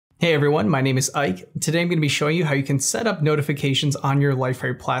Hey everyone, my name is Ike. Today I'm going to be showing you how you can set up notifications on your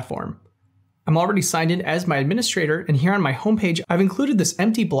Liferay platform. I'm already signed in as my administrator, and here on my homepage I've included this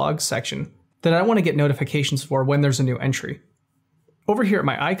empty blog section that I want to get notifications for when there's a new entry. Over here at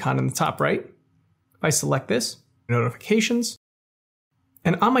my icon in the top right, I select this, notifications,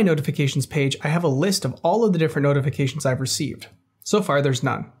 and on my notifications page I have a list of all of the different notifications I've received. So far there's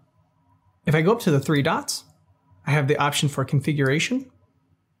none. If I go up to the three dots, I have the option for configuration.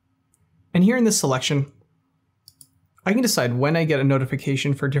 And here in this selection, I can decide when I get a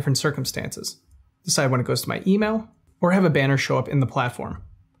notification for different circumstances. Decide when it goes to my email, or have a banner show up in the platform.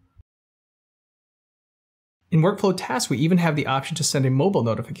 In Workflow Tasks, we even have the option to send a mobile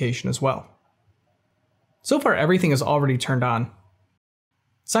notification as well. So far, everything is already turned on.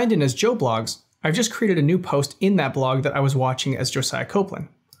 Signed in as Joe Blogs, I've just created a new post in that blog that I was watching as Josiah Copeland.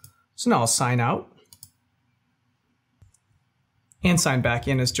 So now I'll sign out, and sign back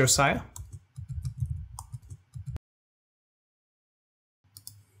in as Josiah.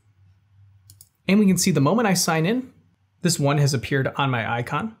 And we can see the moment I sign in, this one has appeared on my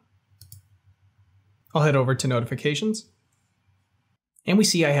icon. I'll head over to notifications, and we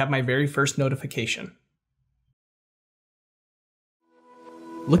see I have my very first notification.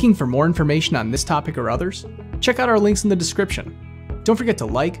 Looking for more information on this topic or others? Check out our links in the description. Don't forget to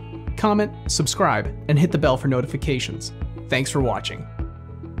like, comment, subscribe, and hit the bell for notifications. Thanks for watching.